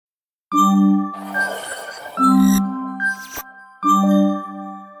Hi,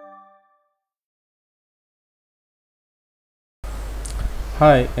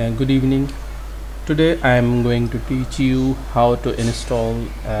 good evening. Today I am going to teach you how to install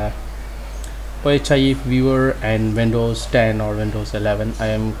OHIF Viewer and Windows 10 or Windows 11. I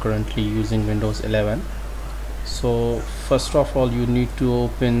am currently using Windows 11. So first of all, you need to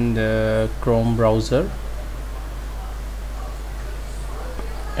open the Chrome browser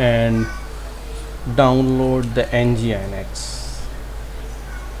and download the Nginx.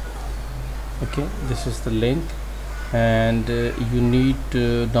 Okay, this is the link, and you need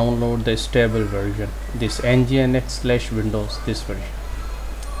to download the stable version, this Nginx/Windows, this version.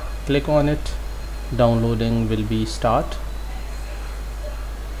 Click on it, downloading will be start,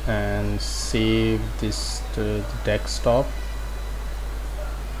 and save this to the desktop,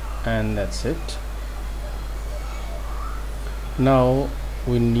 and that's it. Now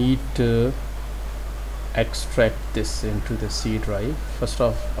we need to extract this into the C drive. First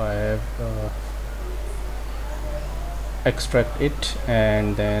off, I have extract it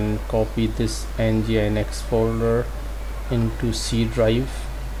and then copy this Nginx folder into C drive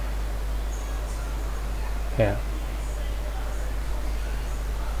here.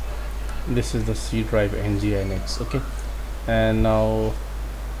 This is the C drive Nginx. Okay, and now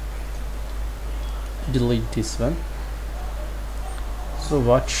delete this one. So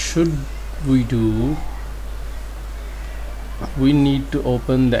what should we do? We need to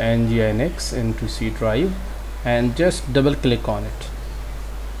open the Nginx into C drive and just double click on it.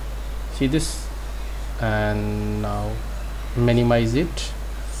 See this, and now minimize it.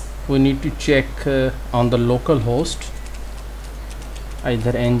 We need to check on the local host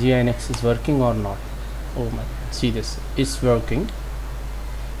either Nginx is working or not. Oh my, see this, it's working.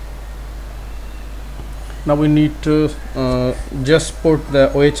 Now we need to just put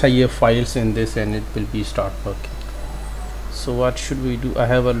the OHIF files in this and it will be start working. So what should we do? I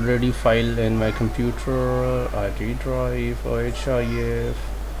have already file in my computer, ID drive, OHIF,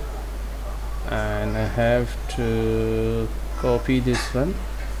 and I have to copy this one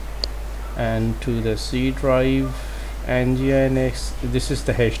and to the C drive Nginx. This is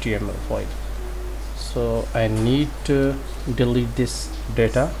the HTML file, so I need to delete this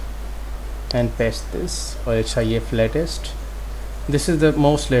data and paste this OHIF latest. This is the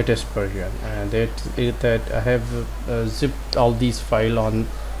most latest version, and that I have zipped all these files on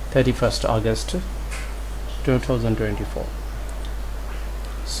 31st August 2024.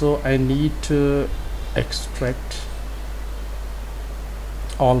 So I need to extract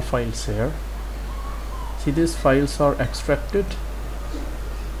all files here. See, these files are extracted.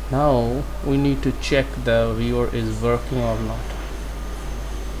 Now we need to check the viewer is working or not.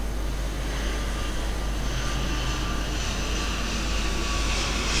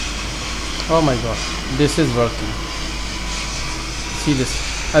 Oh my god, this is working. See this,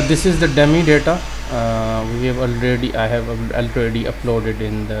 this is the dummy data. I have already uploaded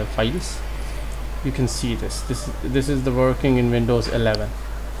in the files. You can see this is the working in Windows 11.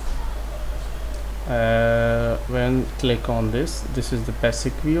 When click on this is the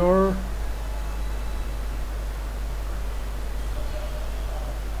basic viewer.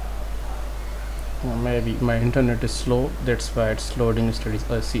 Maybe my internet is slow, that's why it's loading studies.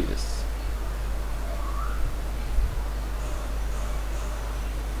 See this.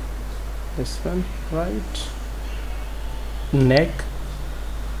 This one, right? Neck.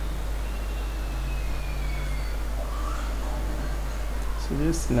 So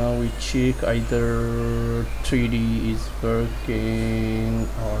this, now we check either 3D is working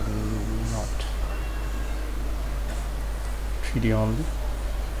or not. 3D only.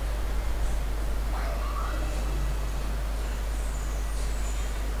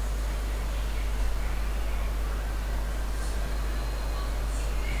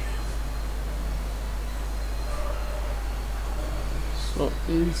 So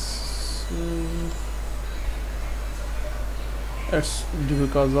it's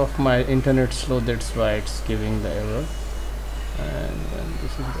because of my internet slow, that's why it's giving the error. And then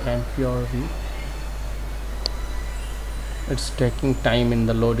this is the MPRV. It's taking time in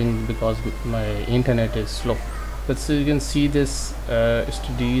the loading because my internet is slow. But so you can see this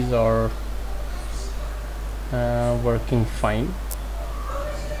studies are working fine.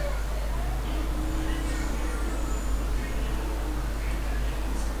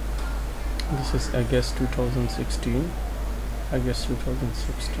 This is I guess 2016,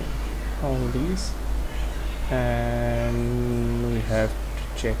 all these, and we have to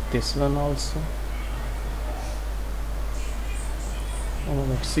check this one also. Oh,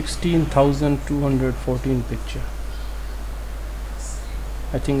 like 16,214 picture.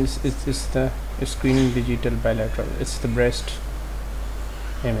 I think it's the screening digital bilateral. It's the breast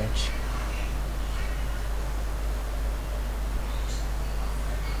image.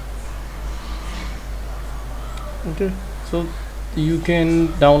 Okay, so you can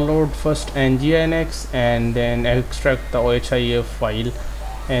download first Nginx and then extract the OHIF file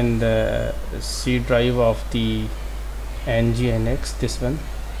and the C drive of the Nginx. This one,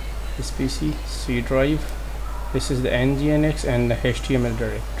 this PC C drive. This is the Nginx and the HTML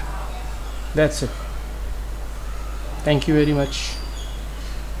direct. That's it. Thank you very much.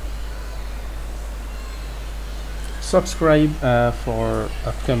 Subscribe for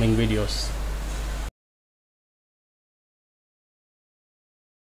upcoming videos.